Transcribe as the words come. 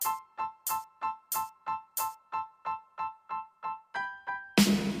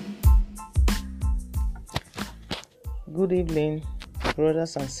Good evening,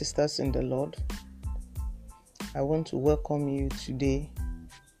 brothers and sisters in the Lord. I want to welcome you today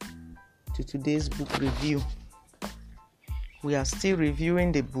to today's book review. We are still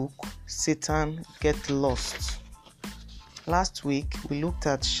reviewing the book, Satan Get Lost. Last week, we looked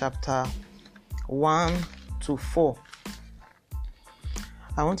at chapter 1 to 4.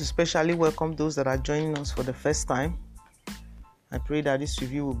 I want to especially welcome those that are joining us for the first time. I pray that this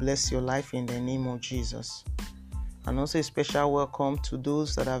review will bless your life in the name of Jesus. And also a special welcome to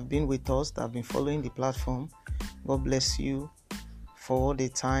those that have been with us, that have been following the platform. God bless you for all the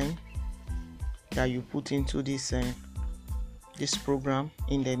time that you put into this program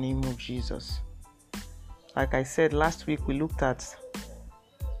in the name of Jesus. Like I said, last week we looked at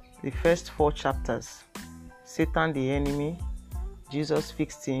the first 4 chapters. Satan the enemy, Jesus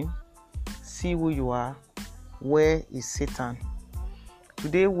fixed him, see who you are, where is Satan?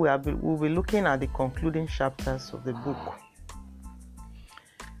 Today we'll be looking at the concluding chapters of the book.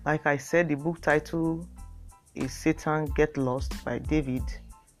 Like I said, the book title is Satan Get Lost by David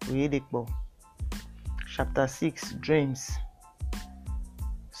Oyedepo. Chapter 6, Dreams.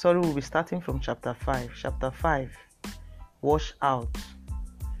 We'll be starting from chapter 5. Chapter 5, Wash Out.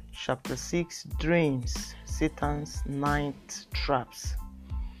 Chapter 6, Dreams, Satan's Night Traps.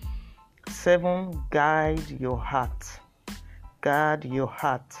 7, Guide Your Heart. Guard your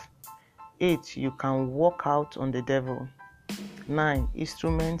heart. 8, you can walk out on the devil. 9,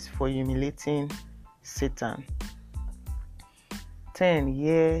 instruments for humiliating Satan. 10,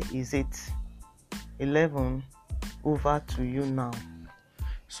 here is it. 11, over to you now.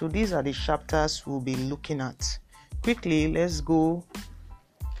 So these are the chapters we'll be looking at. Quickly, let's go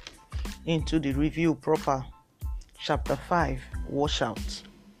into the review proper. Chapter 5, Wash Out.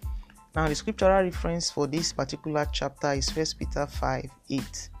 Now, the scriptural reference for this particular chapter is 1 Peter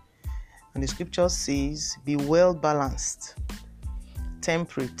 5:8. And the scripture says, be well balanced,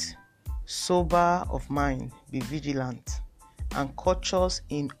 temperate, sober of mind, be vigilant, and courteous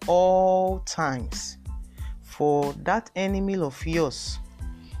in all times. For that enemy of yours,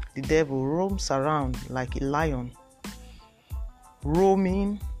 the devil, roams around like a lion,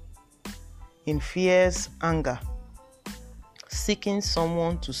 roaming in fierce anger, seeking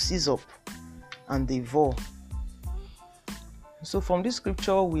someone to seize up and devour. So from this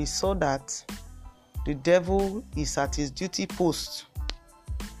scripture, we saw that the devil is at his duty post,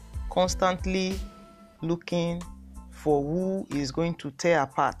 constantly looking for who is going to tear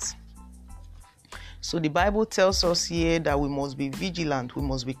apart. So the Bible tells us here that we must be vigilant, we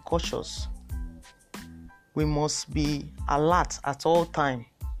must be cautious, we must be alert at all times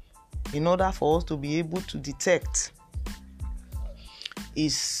in order for us to be able to detect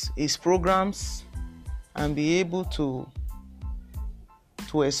his programs and be able to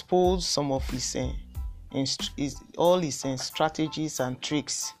expose some of his strategies and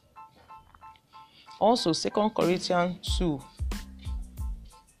tricks. Also, 2 Corinthians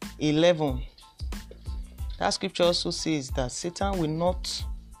 2:11, that scripture also says that Satan will not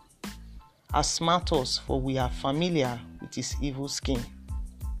outsmart us, for we are familiar with his evil scheme.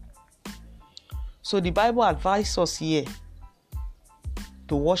 So the Bible advises us here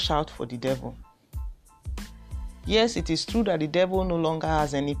to watch out for the devil. Yes, it is true that the devil no longer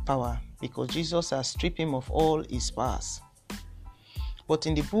has any power because Jesus has stripped him of all his powers. But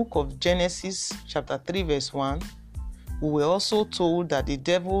in the book of Genesis chapter 3 verse 1, we were also told that the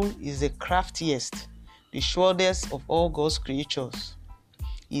devil is the craftiest, the shrewdest of all God's creatures.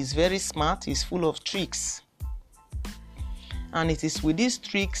 He is very smart, he is full of tricks. And it is with these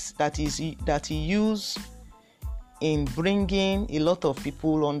tricks that he uses in bringing a lot of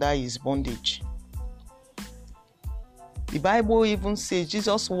people under his bondage. The Bible even says,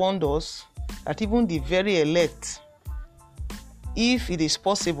 Jesus warned us that even the very elect, if it is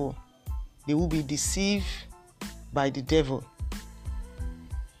possible, they will be deceived by the devil.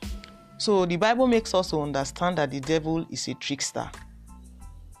 So the Bible makes us to understand that the devil is a trickster.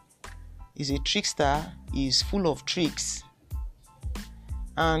 He's a trickster, he is full of tricks.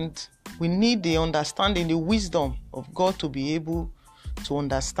 And we need the understanding, the wisdom of God to be able to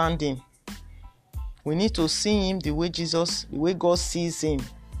understand him. We need to see him the way God sees him,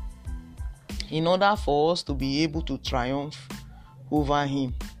 in order for us to be able to triumph over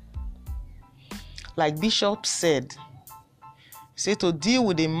him. Like Bishop said, to deal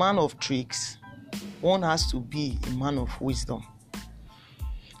with a man of tricks, one has to be a man of wisdom.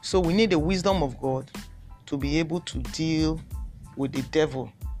 So we need the wisdom of God to be able to deal with the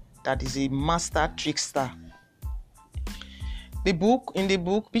devil that is a master trickster. In the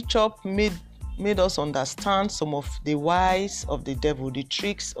book, Bishop made us understand some of the wiles of the devil, the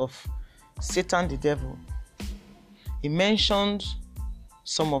tricks of Satan the devil. He mentioned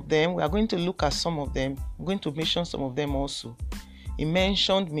some of them. We are going to look at some of them. I'm going to mention some of them also. He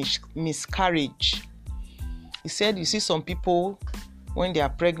mentioned miscarriage. He said, you see some people, when they are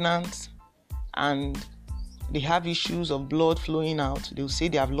pregnant and they have issues of blood flowing out, they will say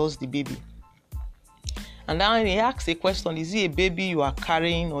they have lost the baby. And then he asked a question, is it a baby you are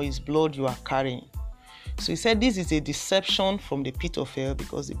carrying or is blood you are carrying? So he said this is a deception from the pit of hell,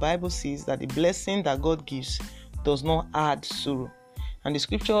 because the Bible says that the blessing that God gives does not add sorrow. And the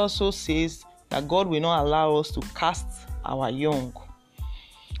scripture also says that God will not allow us to cast our young.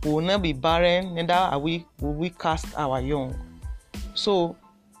 We will not be barren, neither will we cast our young. So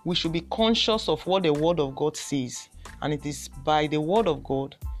we should be conscious of what the word of God says. And it is by the word of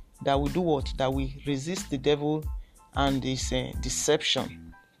God that we do what? That we resist the devil and his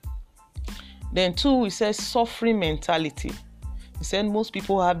deception. Then 2, he says suffering mentality. He said most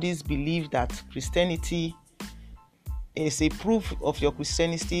people have this belief that Christianity is a proof of your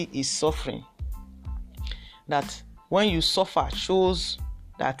Christianity is suffering. That when you suffer shows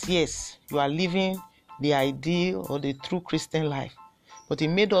that yes, you are living the ideal or the true Christian life. But he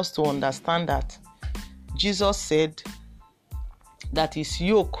made us to understand that Jesus said that his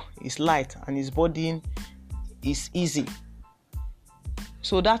yoke is light and his burden is easy.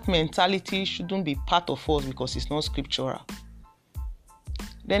 So that mentality shouldn't be part of us because it's not scriptural.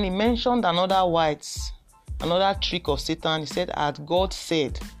 Then he mentioned another trick of Satan. He said, as God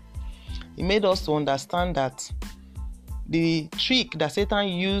said. He made us to understand that the trick that Satan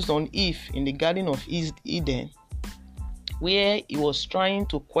used on Eve in the Garden of Eden, where he was trying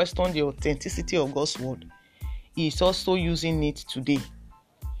to question the authenticity of God's word, he is also using it today.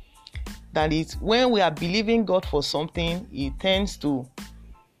 That is, when we are believing God for something, he tends to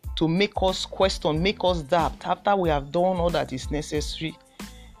make us question, make us doubt after we have done all that is necessary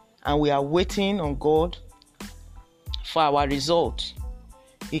and we are waiting on God for our result.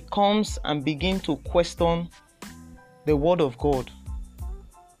 He comes and begins to question the word of God.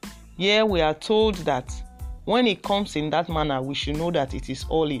 Here we are told that when it comes in that manner, we should know that it is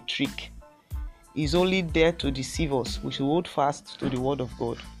all a trick. He's only there to deceive us. We should hold fast to the word of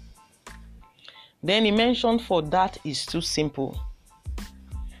God. Then he mentioned, for that is too simple.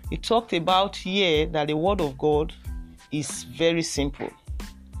 He talked about here that the word of God is very simple.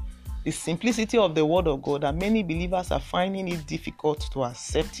 The simplicity of the word of God, that many believers are finding it difficult to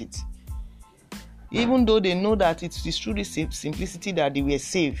accept it. Even though they know that it is through the simplicity that they were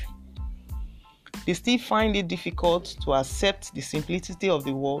saved, they still find it difficult to accept the simplicity of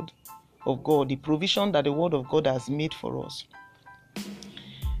the word of God, the provision that the word of God has made for us.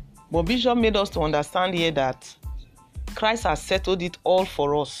 But Bishop made us to understand here that Christ has settled it all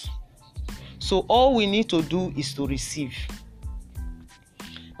for us. So all we need to do is to receive.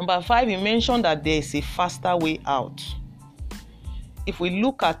 Number 5, he mentioned that there is a faster way out. If we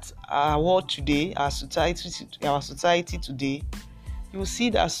look at our world today, our society today, you will see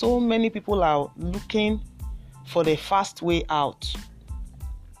that so many people are looking for the fast way out.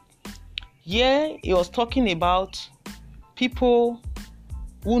 Here he was talking about people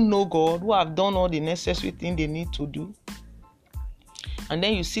who know God, who have done all the necessary things they need to do. And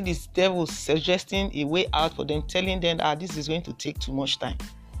then you see this devil suggesting a way out for them, telling them, this is going to take too much time.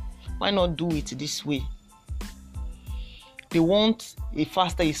 Why not do it this way? They want a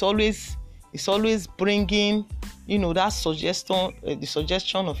faster. It's always bringing, that suggestion, the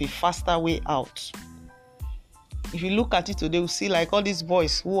suggestion of a faster way out. If you look at it today, you see like all these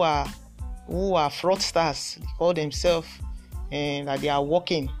boys who are fraudsters. They call themselves, and that they are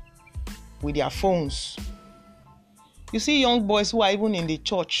working with their phones. You see young boys who are even in the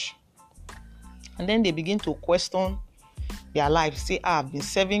church, and then they begin to question their life. Say, I've been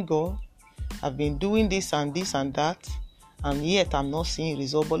serving God, I've been doing this and this and that, and yet I'm not seeing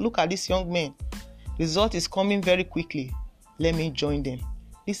result. But look at this young man. Result is coming very quickly. Let me join them.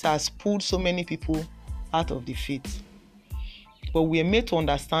 This has pulled so many people out of the faith. But we are made to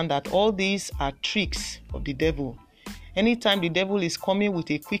understand that all these are tricks of the devil. Anytime the devil is coming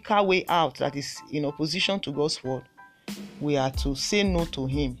with a quicker way out that is in opposition to God's word, we are to say no to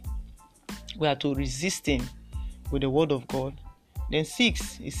him. We are to resist him with the word of God. Then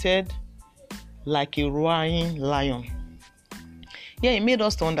 6, he said, like a roaring lion. He made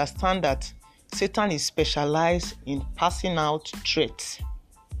us to understand that Satan is specialized in passing out threats.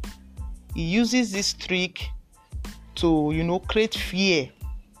 He uses this trick to, create fear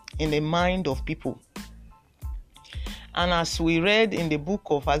in the mind of people. And as we read in the book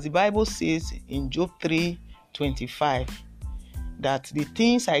as the Bible says in Job 3:25, that the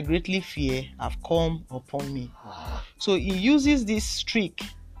things I greatly fear have come upon me. So he uses this trick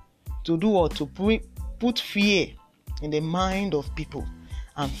to do what? To put fear in the mind of people,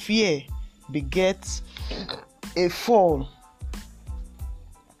 and fear begets a fall.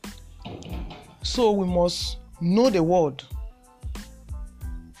 So we must know the word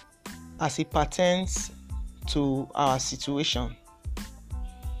as it pertains to our situation.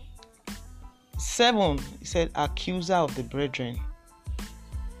 7, he said, accuser of the brethren.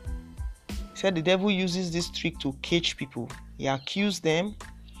 He said the devil uses this trick to cage people. He accuses them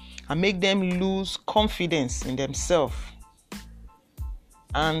and make them lose confidence in themselves,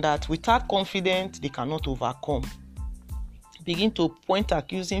 and that without confidence they cannot overcome. Begin to point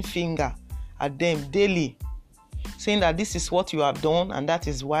accusing finger at them daily, saying that this is what you have done and that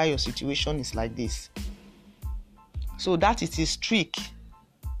is why your situation is like this. So that is his trick.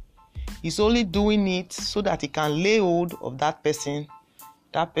 He's only doing it so that he can lay hold of that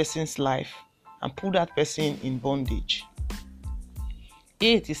person's life, and put that person in bondage.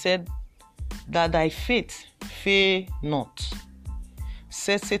 8, he said, that thy faith fail not.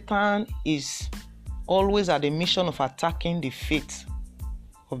 Said Satan is always at the mission of attacking the faith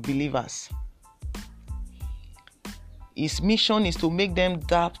of believers. His mission is to make them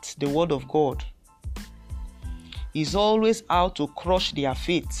doubt the word of God. He's always out to crush their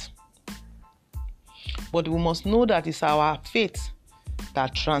faith. But we must know that it's our faith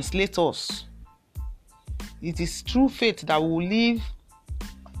that translates us. It is through faith that we will live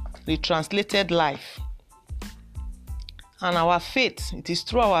the translated life. And our faith, it is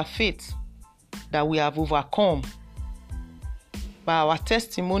through our faith that we have overcome. By our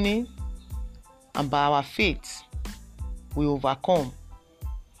testimony and by our faith, we overcome.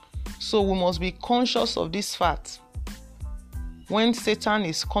 So we must be conscious of this fact. When Satan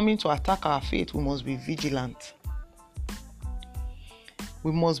is coming to attack our faith, we must be vigilant.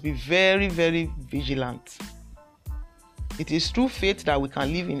 We must be very, very vigilant. It is through faith that we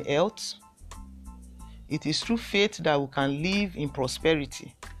can live in health. It is through faith that we can live in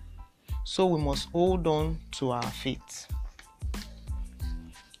prosperity. So we must hold on to our faith.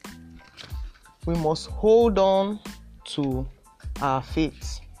 We must hold on to our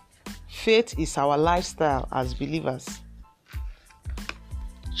faith. Faith is our lifestyle as believers.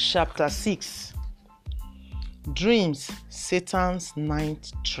 Chapter 6. Dreams, Satan's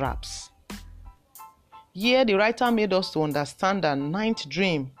 9th traps. Here the writer made us to understand that 9th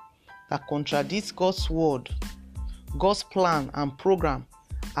dream that contradicts God's word, God's plan and program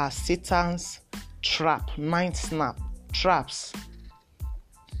are Satan's trap, 9th traps.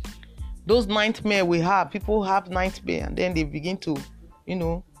 Those nightmares we have, people have nightmare and then they begin to,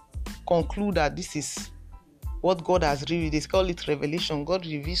 conclude that this is what God has revealed. They call it revelation. God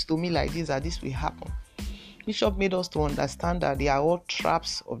reveals to me like this, that this will happen. Bishop made us to understand that they are all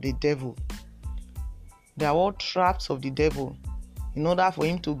traps of the devil. They are all traps of the devil in order for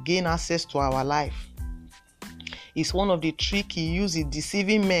him to gain access to our life. It's one of the tricks he uses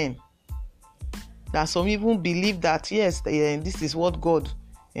deceiving men. That some even believe that, yes, this is what God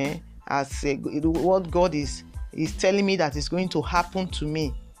what God is telling me that is going to happen to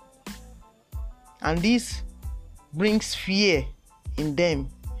me. And this brings fear in them,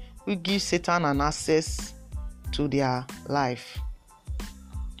 which gives Satan an access to their life.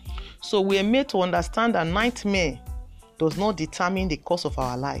 So we are made to understand that nightmare does not determine the course of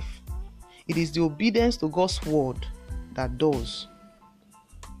our life. It is the obedience to God's word that does.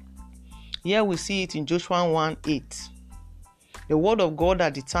 Here we see it in Joshua 1:8. The word of God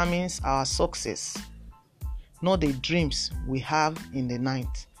that determines our success, not the dreams we have in the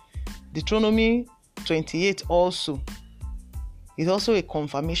night. Deuteronomy 28 also is also a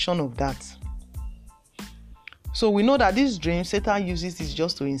confirmation of that. So we know that this dream, Satan uses it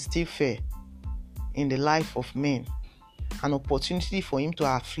just to instill fear in the life of men, an opportunity for him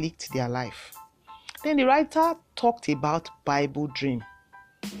to afflict their life. Then the writer talked about Bible dream.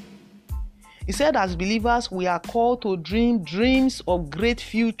 He said, as believers, we are called to dream dreams of great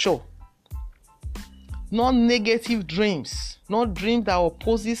future. Not negative dreams, not dreams that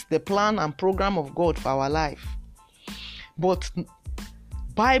opposes the plan and program of God for our life. But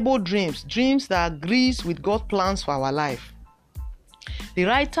Bible dreams, dreams that agrees with God's plans for our life. The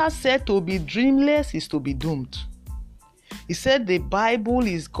writer said to be dreamless is to be doomed. He said the Bible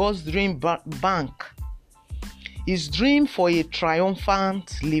is God's dream bank. His dream for a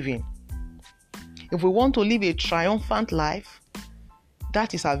triumphant living. If we want to live a triumphant life,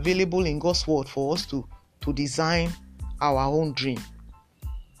 that is available in God's word for us to design our own dream.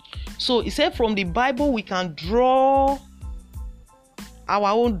 So he said from the Bible we can draw our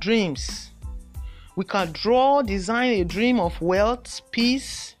own dreams. We can design a dream of wealth,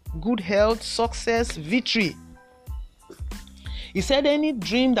 peace, good health, success, victory. He said any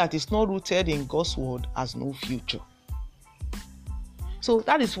dream that is not rooted in God's word has no future. So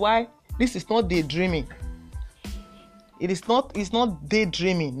that is why this is not daydreaming. It's not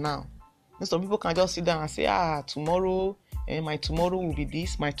daydreaming now. Some people can just sit down and say, tomorrow, my tomorrow will be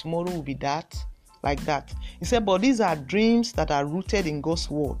this, my tomorrow will be that, like that. He said, but these are dreams that are rooted in God's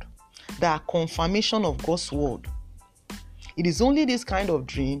word. They are confirmation of God's word. It is only this kind of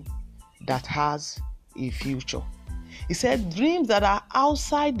dream that has a future. He said, dreams that are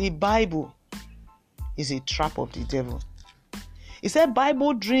outside the Bible is a trap of the devil. He said,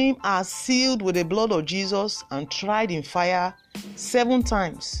 Bible dreams are sealed with the blood of Jesus and tried in fire 7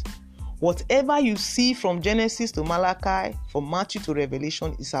 times. Whatever you see from Genesis to Malachi, from Matthew to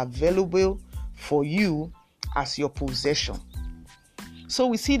Revelation, is available for you as your possession. So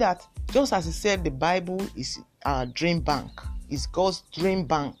we see that, just as he said, the Bible is our dream bank. It's God's dream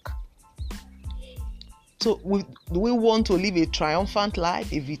bank. So do we want to live a triumphant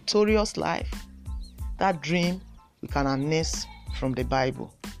life, a victorious life? That dream we can harness from the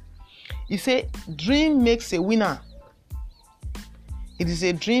Bible. He said, dream makes a winner. It is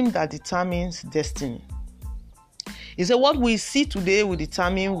a dream that determines destiny. He said, what we see today will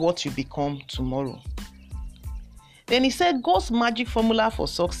determine what you become tomorrow. Then he said, God's magic formula for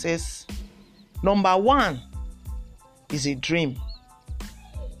success, number 1 is a dream.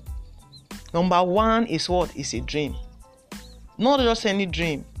 Number 1 is what? Is a dream. Not just any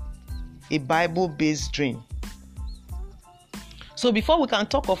dream, a Bible-based dream. So before we can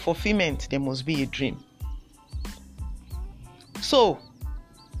talk of fulfillment, there must be a dream. So,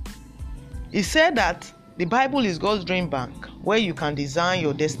 he said that the Bible is God's dream bank, where you can design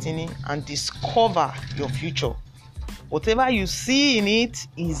your destiny and discover your future. Whatever you see in it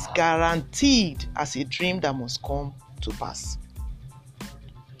is guaranteed as a dream that must come to pass.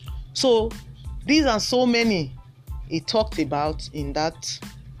 So, these are so many he talked about in that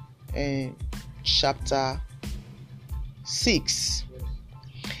chapter 6.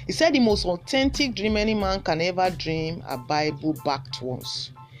 He said the most authentic dream any man can ever dream are Bible-backed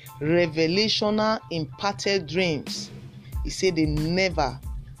ones. Revelational, imparted dreams. He said they never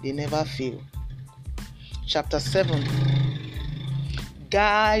fail. Chapter 7.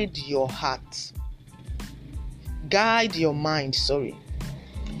 Guide your heart. Guide your mind,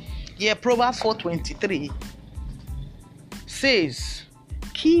 Here, Proverbs 4:23 says,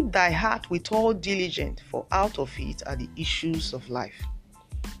 keep thy heart with all diligence, for out of it are the issues of life.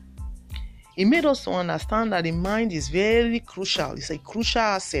 It made us to understand that the mind is very crucial. It's a crucial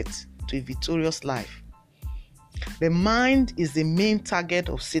asset to a victorious life. The mind is the main target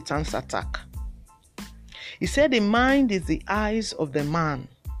of Satan's attack. He said the mind is the eyes of the man.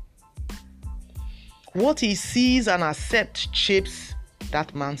 What he sees and accepts shapes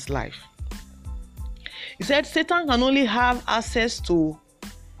that man's life. He said Satan can only have access to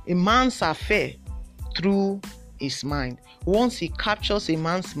a man's affair through his mind. Once he captures a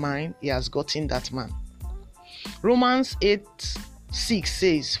man's mind, he has gotten that man. Romans 8:6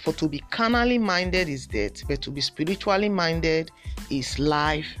 says, for to be carnally minded is death, but to be spiritually minded is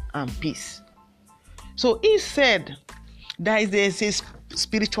life and peace. So he said there is a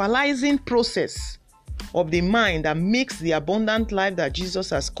spiritualizing process of the mind that makes the abundant life that Jesus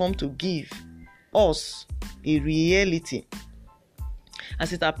has come to give us a reality.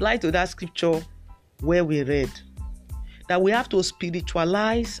 As it applied to that scripture where we read, that we have to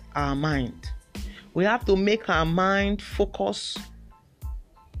spiritualize our mind. We have to make our mind focus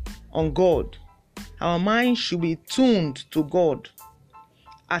on God. Our mind should be tuned to God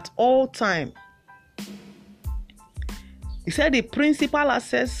at all time. He said the principal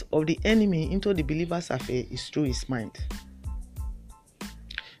access of the enemy into the believer's affair is through his mind.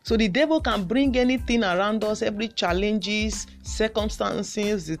 So the devil can bring anything around us, every challenges,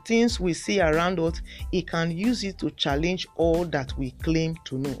 circumstances, the things we see around us, he can use it to challenge all that we claim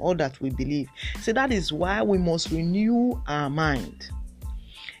to know, all that we believe. So that is why we must renew our mind.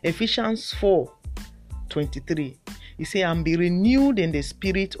 Ephesians 4:23. He says, and be renewed in the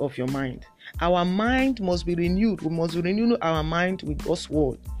spirit of your mind. Our mind must be renewed. We must renew our mind with God's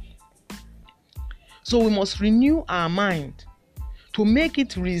word. So we must renew our mind to make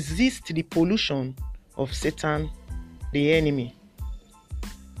it resist the pollution of Satan, the enemy.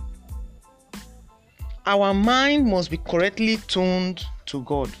 Our mind must be correctly tuned to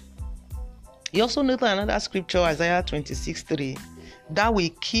God. He also noted another scripture, Isaiah 26:3, that we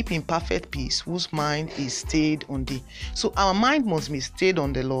keep in perfect peace, whose mind is stayed on thee. So our mind must be stayed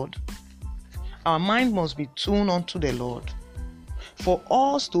on the Lord. Our mind must be tuned unto the Lord for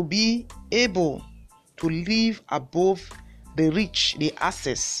us to be able to live above the reach, the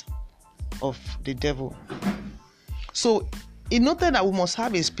access of the devil. So he noted that we must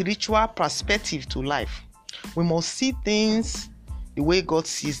have a spiritual perspective to life. We must see things the the way God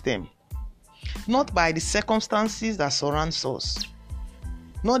sees them. Not by the circumstances that surround us.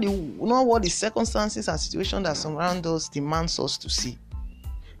 Not what the circumstances and situations that surround us demands us to see.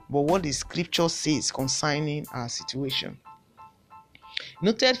 But what the scripture says concerning our situation.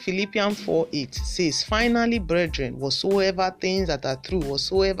 Noted Philippians 4:8 says, finally, brethren, whatsoever things that are true,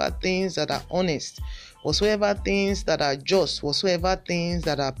 whatsoever things that are honest, whatsoever things that are just, whatsoever things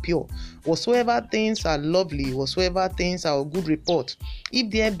that are pure, whatsoever things are lovely, whatsoever things are of good report, if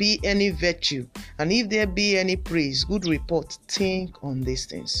there be any virtue, and if there be any praise, good report, think on these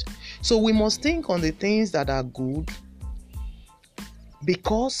things. So we must think on the things that are good,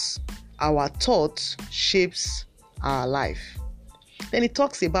 because our thought shapes our life. Then he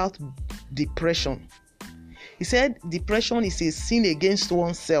talks about depression. He said depression is a sin against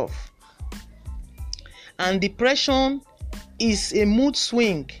oneself. And depression is a mood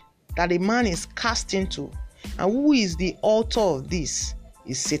swing that a man is cast into. And who is the author of this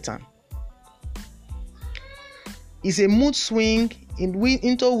is Satan. It's a mood swing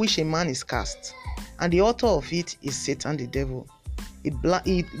into which a man is cast. And the author of it is Satan, the devil.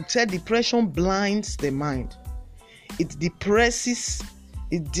 It said depression blinds the mind. It depresses,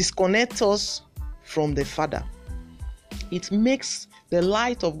 it disconnects us from the Father. It makes the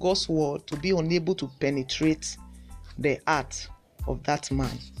light of God's word to be unable to penetrate the heart of that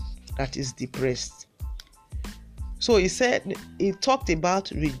man that is depressed. So he talked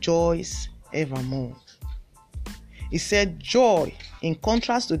about rejoice evermore. He said joy, in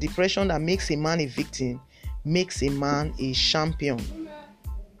contrast to depression that makes a man a victim, makes a man a champion.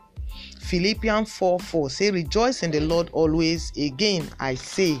 Philippians 4:4 say, rejoice in the Lord always. Again, I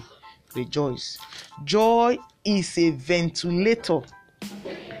say, rejoice. Joy is a ventilator.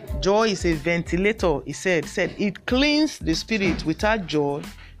 Joy is a ventilator, he said. It cleans the spirit. Without joy,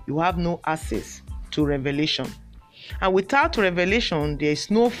 you have no access to revelation. And without revelation, there is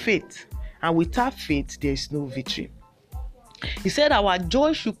no faith. And without faith, there is no victory. He said our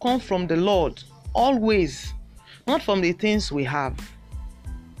joy should come from the Lord always, not from the things we have.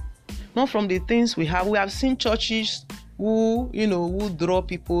 Not from the things we have. We have seen churches who draw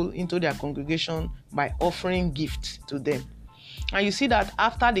people into their congregation by offering gifts to them. And you see that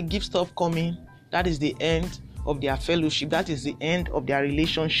after the gift stop coming, that is the end of their fellowship. That is the end of their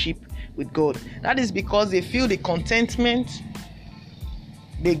relationship with God. That is because they feel the contentment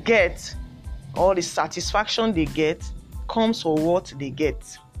they get, or the satisfaction they get, comes for what they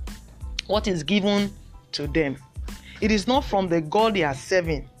get, what is given to them. It is not from the God they are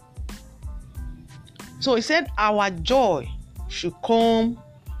serving. So he said our joy should come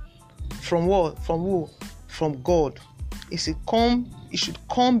from what? From who? From God. It should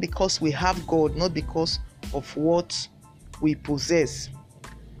come because we have God, not because of what we possess.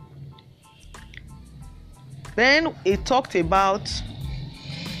 Then he talked about,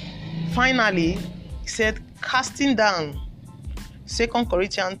 finally, he said casting down, 2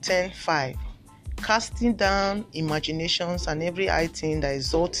 Corinthians 10:5. Casting down imaginations and every high thing that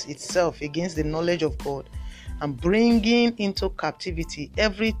exalts itself against the knowledge of God, and bringing into captivity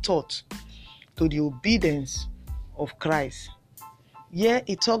every thought to the obedience of Christ. Here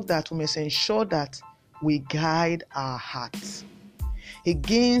he talked that we must ensure that we guide our hearts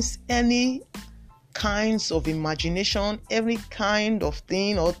against any kinds of imagination, every kind of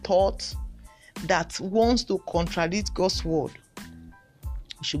thing or thought that wants to contradict God's word.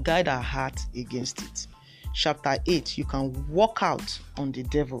 We should guide our heart against it. Chapter 8, you can walk out on the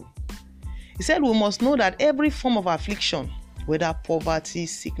devil. He said we must know that every form of affliction, whether poverty,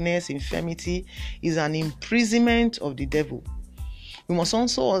 sickness, infirmity, is an imprisonment of the devil. We must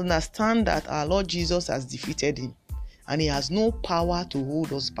also understand that our Lord Jesus has defeated him, and he has no power to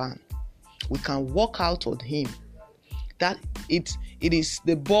hold us bound. We can walk out on him. That it is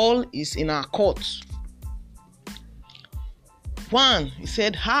the ball is in our court. One, he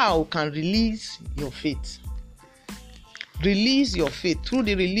said, how can release your faith? Release your faith through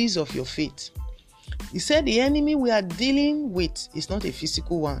the release of your faith. He said the enemy we are dealing with is not a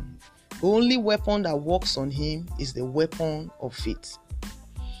physical one. The only weapon that works on him is the weapon of faith.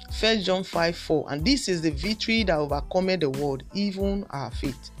 1 John 5:4, and this is the victory that overcometh the world, even our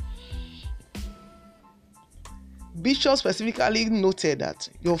faith. Bishop specifically noted that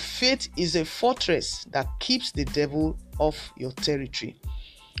your faith is a fortress that keeps the devil off your territory.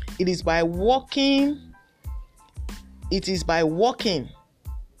 It is by walking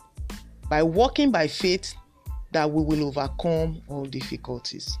by faith that we will overcome all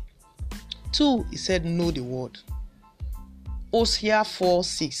difficulties. 2, he said, know the word. Hosea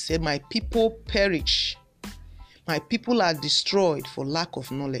 4:6 said, my people perish. My people are destroyed for lack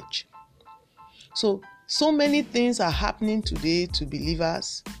of knowledge. So So many things are happening today to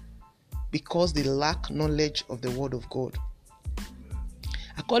believers because they lack knowledge of the word of God.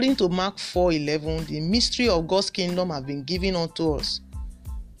 According to Mark 4:11, the mystery of God's kingdom has been given unto us,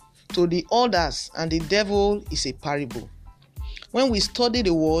 to the others, and the devil is a parable. When we study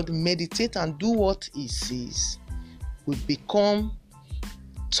the word, meditate and do what it says, we become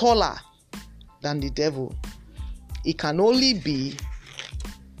taller than the devil. It can only be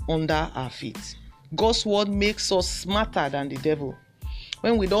under our feet. God's word makes us smarter than the devil.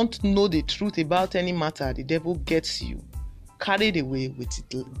 When we don't know the truth about any matter, the devil gets you carried away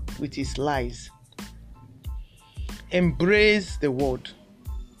with his lies. Embrace the word.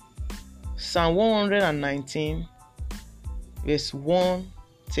 Psalm 119 verse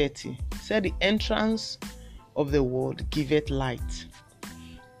 130 said, the entrance of the word giveth light.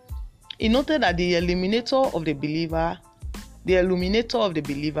 He noted that the illuminator of the believer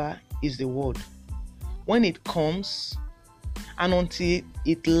is the word. When it comes, and until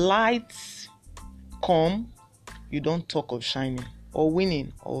its lights come, you don't talk of shining or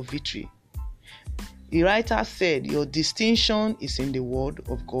winning or victory. The writer said, your distinction is in the word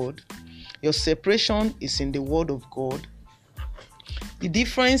of God. Your separation is in the word of God. The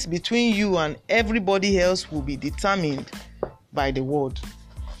difference between you and everybody else will be determined by the word.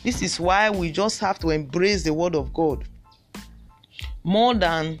 This is why we just have to embrace the word of God more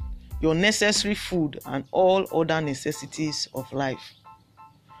than your necessary food and all other necessities of life.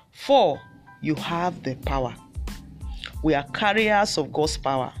 4, you have the power. We are carriers of God's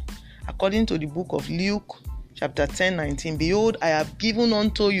power. According to the book of Luke, chapter 10:19, behold, I have given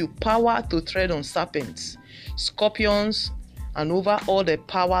unto you power to tread on serpents, scorpions, and over all the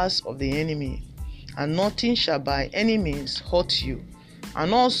powers of the enemy, and nothing shall by any means hurt you.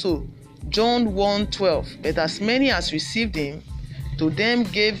 And also John 1:12, but as many as received him, to them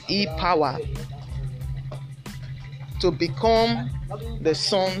gave he power to become the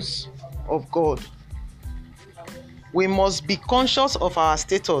sons of God. We must be conscious of our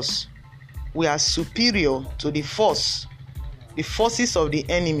status. We are superior to the forces of the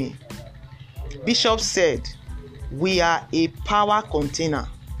enemy. Bishop said, we are a power container.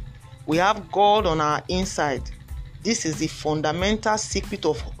 We have God on our inside. This is the fundamental secret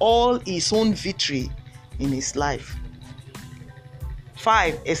of all his own victory in his life.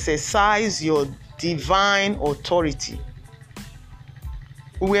 5, exercise your divine authority.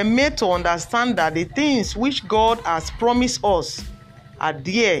 We were made to understand that the things which God has promised us are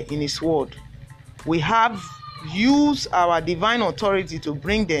there in his word. We have used our divine authority to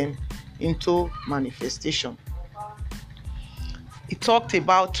bring them into manifestation. He talked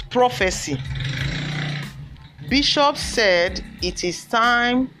about prophecy. Bishop said it is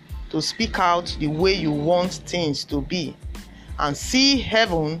time to speak out the way you want things to be and see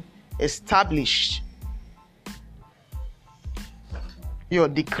heaven established your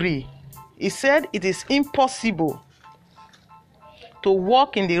decree. He said it is impossible to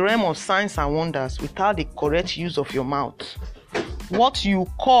walk in the realm of signs and wonders without the correct use of your mouth. What you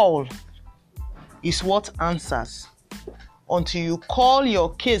call is what answers. Until you call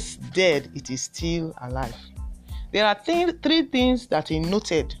your case dead, it is still alive. There are 3 things that he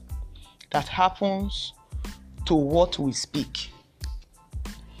noted that happens to what we speak.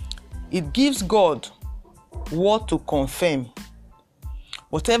 It gives God word to confirm.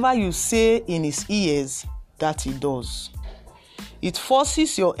 Whatever you say in his ears, that he does. It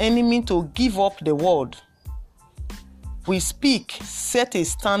forces your enemy to give up the word. We speak, set a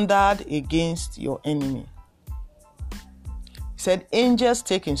standard against your enemy. He said, angels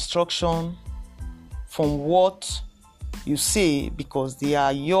take instruction from what you say because they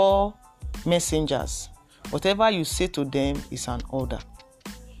are your messengers. Whatever you say to them is an order.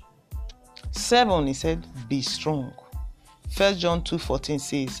 7, he said, be strong. 1 John 2:14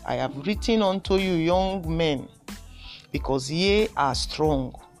 says, I have written unto you young men, because ye are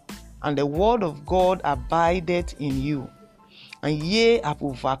strong, and the word of God abideth in you, and ye have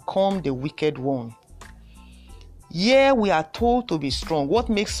overcome the wicked one. Here we are told to be strong. What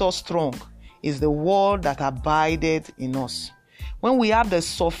makes us strong is the word that abideth in us. When we have the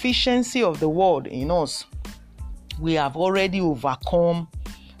sufficiency of the word in us, we have already overcome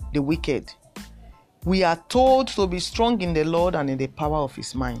the wicked. We are told to be strong in the Lord and in the power of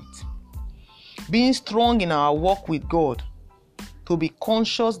his might. Being strong in our walk with God, to be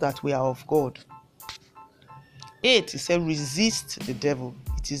conscious that we are of God. 8, he said, resist the devil.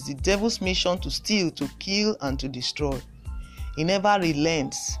 It is the devil's mission to steal, to kill, and to destroy. He never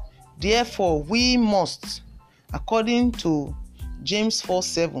relents. Therefore, we must, according to James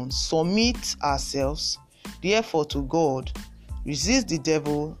 4:7, submit ourselves, therefore, to God. Resist the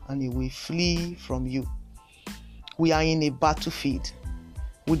devil, and he will flee from you. we are in a battlefield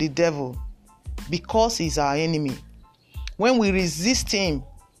with the devil because he's our enemy. When we resist him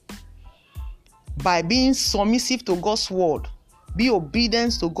by being submissive to God's word, be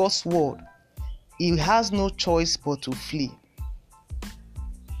obedient to God's word, he has no choice but to flee.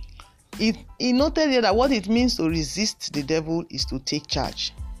 He noted here that what it means to resist the devil is to take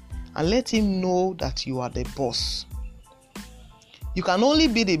charge and let him know that you are the boss. You can only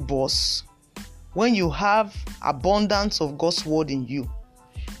be the boss when you have abundance of God's word in you,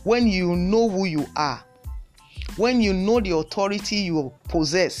 when you know who you are, when you know the authority you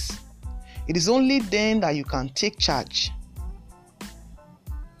possess. It is only then that you can take charge.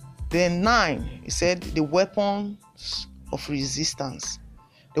 Then 9, he said, the weapons of resistance.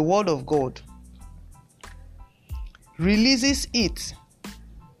 The word of God releasing it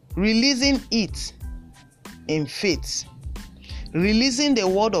in faith. Releasing the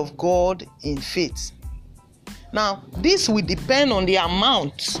word of God in faith. Now, this will depend on the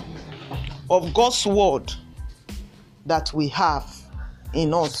amount of God's word that we have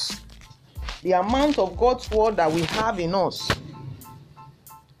in us. The amount of God's word that we have in us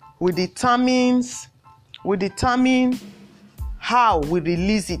will determine how we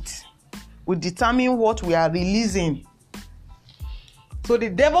release it. We determine what we are releasing. So the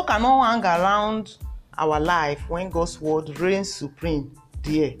devil cannot hang around our life when God's word reigns supreme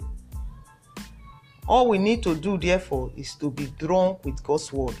there. All we need to do, therefore, is to be drunk with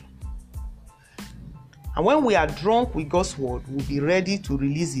God's word. And when we are drunk with God's word, we'll be ready to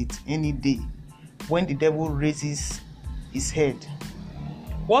release it any day when the devil raises his head.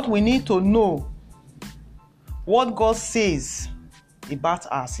 What we need to know, what God says about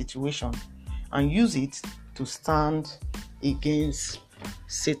our situation, and use it to stand against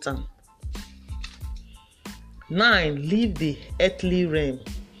Satan. 9, leave the earthly realm.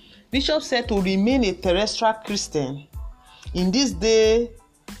 Bishop said to remain a terrestrial Christian in this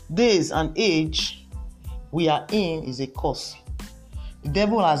days and age we are in is a curse. The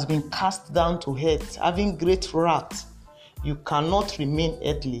devil has been cast down to earth, having great wrath. You cannot remain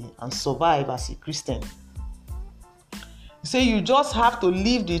earthly and survive as a Christian. So you just have to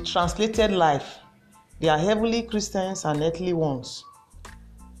live the translated life. There are heavenly Christians and earthly ones.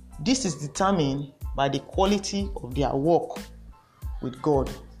 This is determined by the quality of their walk with God.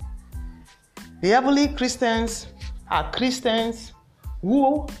 The heavenly Christians are Christians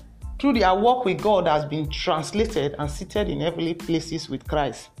who, through their walk with God, has been translated and seated in heavenly places with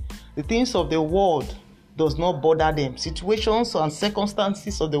Christ. The things of the world does not bother them. Situations and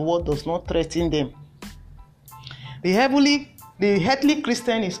circumstances of the world does not threaten them. The earthly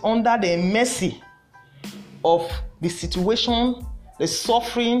Christian is under the mercy of the situation, the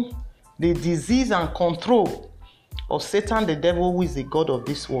suffering, the disease and control of Satan, the devil, who is the God of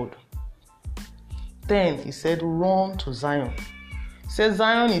this world. 10, he said, run to Zion. He said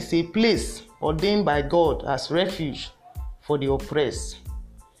Zion is a place ordained by God as refuge for the oppressed.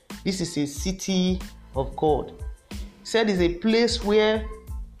 This is a city of God. He said it's a place where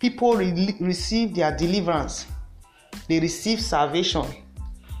people receive their deliverance. They receive salvation.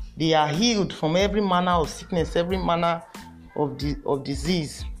 They are healed from every manner of sickness, every manner of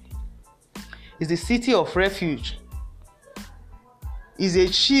disease. It's a city of refuge. It's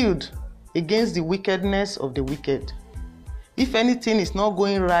a shield against the wickedness of the wicked. If anything is not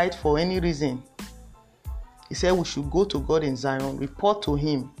going right for any reason, he said we should go to God in Zion, report to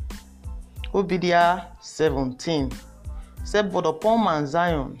him. Obadiah 17 said, but upon Mount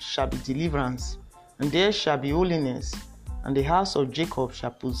Zion shall be deliverance, and there shall be holiness, and the house of Jacob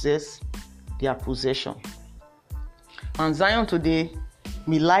shall possess their possession. And Zion today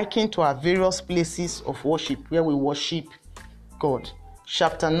be likened to our various places of worship where we worship God.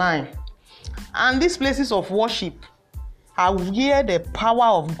 Chapter 9. And these places of worship are where the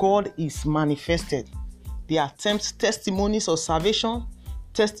power of God is manifested. They are testimonies of salvation,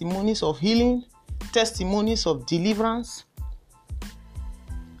 testimonies of healing, testimonies of deliverance.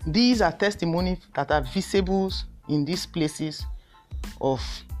 These are testimonies that are visible in these places of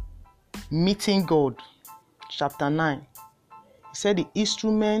meeting God. Chapter 9. He said the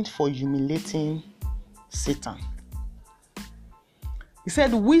instrument for humiliating Satan. He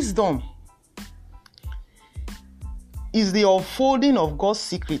said wisdom is the unfolding of God's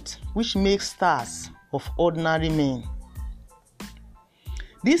secret, which makes stars of ordinary men.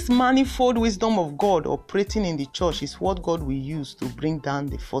 This manifold wisdom of God operating in the church is what God will use to bring down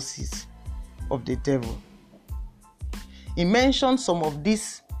the forces of the devil. He mentioned some of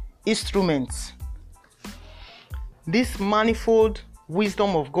these instruments. This manifold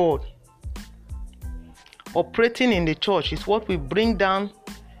wisdom of God operating in the church is what will bring down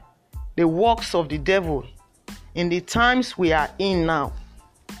the works of the devil in the times we are in now.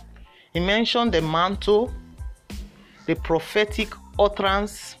 He mentioned the mantle, the prophetic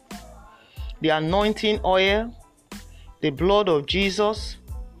utterance, the anointing oil, the blood of Jesus,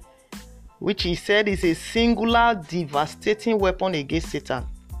 which he said is a singular devastating weapon against Satan.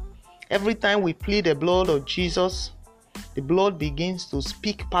 Every time we plead the blood of Jesus, the blood begins to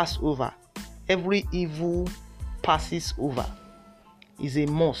speak Passover. Every evil passes over. Is a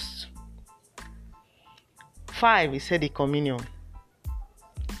must. 5, he said the communion.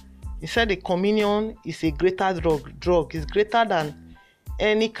 He said the communion is a greater drug. It's greater than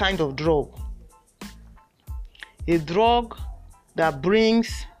any kind of drug. A drug that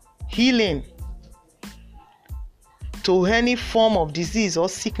brings healing to any form of disease or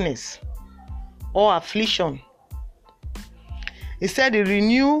sickness or affliction. He said we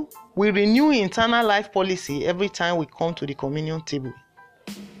renew eternal life policy every time we come to the communion table.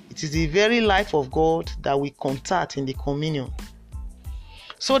 It is the very life of God that we contact in the communion,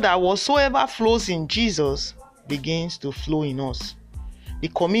 so that whatsoever flows in Jesus begins to flow in us. The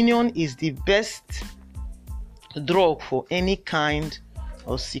communion is the best drug for any kind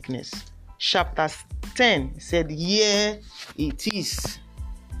of sickness. Chapter 10 said, "Yeah, it is."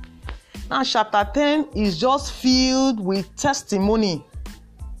 Now, chapter 10 is just filled with testimony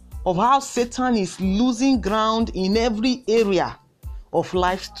of how Satan is losing ground in every area of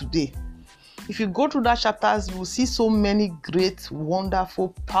life today. If you go through that chapters, you will see so many great,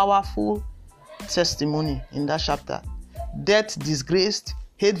 wonderful, powerful testimony in that chapter. Death disgraced,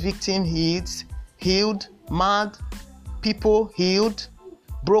 hate victim healed, mad people healed,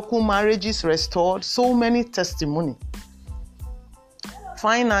 broken marriages restored, so many testimony.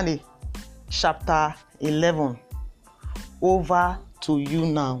 Finally, chapter 11. Over to you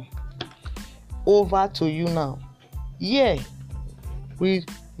now. Over to you now. Yeah, the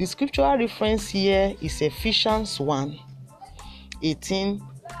scriptural reference here is Ephesians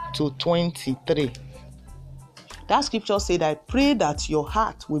 1:18-23. That scripture said, "I pray that your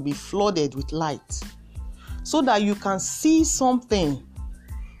heart will be flooded with light, so that you can see something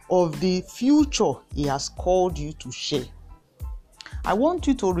of the future He has called you to share." I want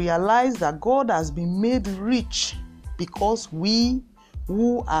you to realize that God has been made rich because we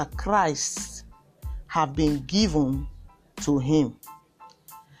who are Christ have been given to Him.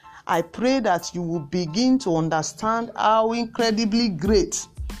 I pray that you will begin to understand how incredibly great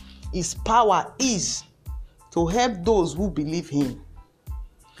His power is to help those who believe Him.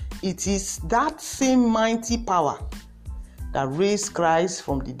 It is that same mighty power that raised Christ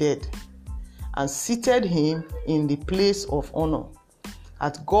from the dead and seated Him in the place of honor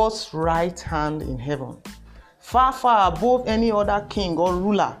at God's right hand in heaven, far, far above any other king or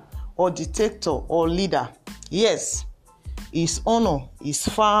ruler or dictator or leader. Yes, His honor is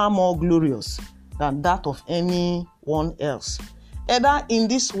far more glorious than that of anyone else, either in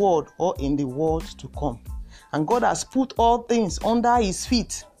this world or in the world to come. And God has put all things under His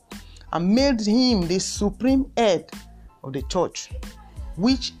feet and made Him the supreme head of the church,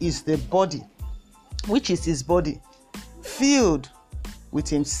 which is His body, filled with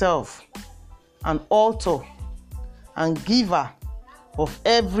Himself, an author and giver of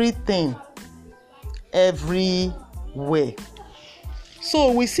everything, everywhere.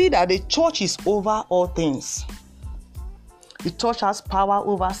 So we see that the church is over all things. The church has power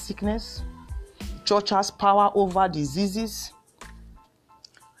over sickness. The church has power over diseases.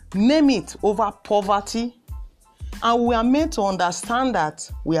 Name it, over poverty. And we are made to understand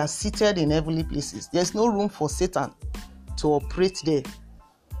that we are seated in heavenly places. There's no room for Satan to operate there.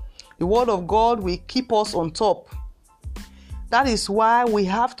 The word of God will keep us on top. That is why we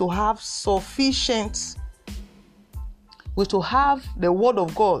have to have the word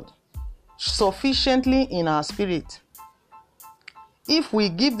of God sufficiently in our spirit. If we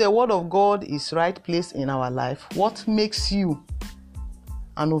give the word of God its right place in our life, what makes you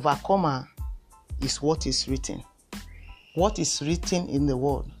an overcomer is what is written. What is written in the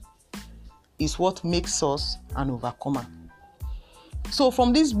word is what makes us an overcomer. So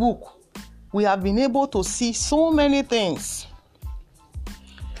from this book, we have been able to see so many things.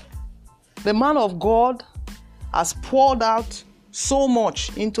 The man of God has poured out so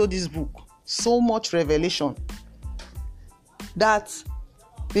much into this book, so much revelation, that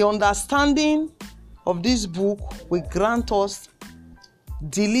the understanding of this book will grant us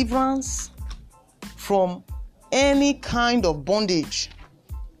deliverance from any kind of bondage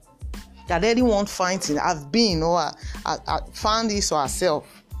that anyone finds in, have been or found this or herself.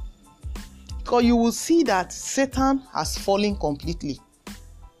 Because you will see that Satan has fallen completely.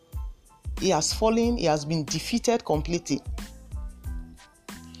 He has fallen, he has been defeated completely.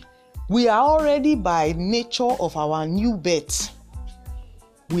 We are already by nature of our new birth.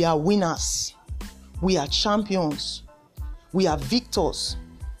 We are winners. We are champions. We are victors.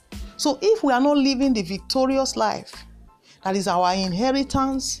 So if we are not living the victorious life, that is our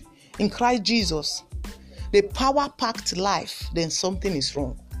inheritance in Christ Jesus, the power-packed life, then something is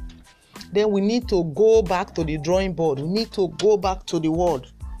wrong. Then we need to go back to the drawing board. We need to go back to the word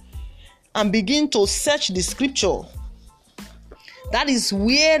and begin to search the scripture. That is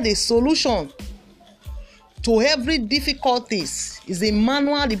where the solution to every difficulties is a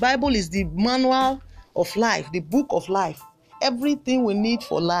manual. The Bible is the manual of life, the book of life. Everything we need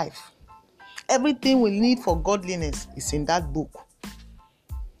for life, everything we need for godliness is in that book.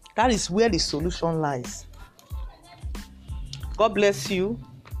 That is where the solution lies. God bless you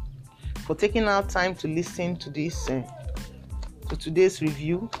for taking out time to listen to this, to today's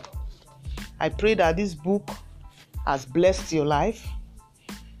review. I pray that this book has blessed your life.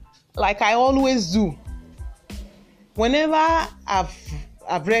 Like I always do, whenever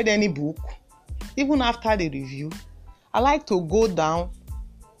I've read any book, even after the review, I like to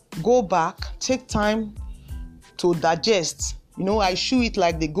go back, take time to digest. I chew it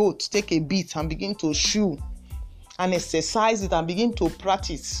like the goat, take a bit and begin to chew and exercise it and begin to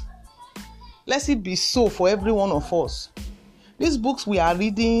practice. Let it be so for every one of us. These books we are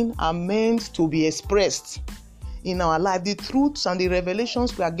reading are meant to be expressed in our life. The truths and the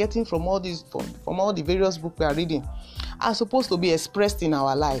revelations we are getting from all these, from all the various books we are reading, are supposed to be expressed in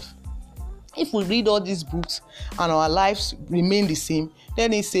our life. If we read all these books and our lives remain the same,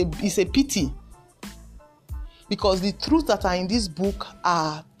 then it's a pity. Because the truths that are in this book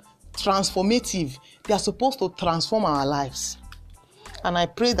are transformative. They are supposed to transform our lives. And I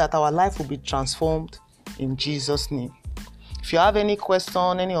pray that our life will be transformed in Jesus' name. If you have any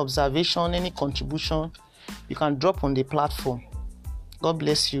question, any observation, any contribution, you can drop on the platform. God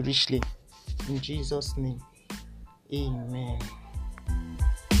bless you richly. In Jesus' name, amen.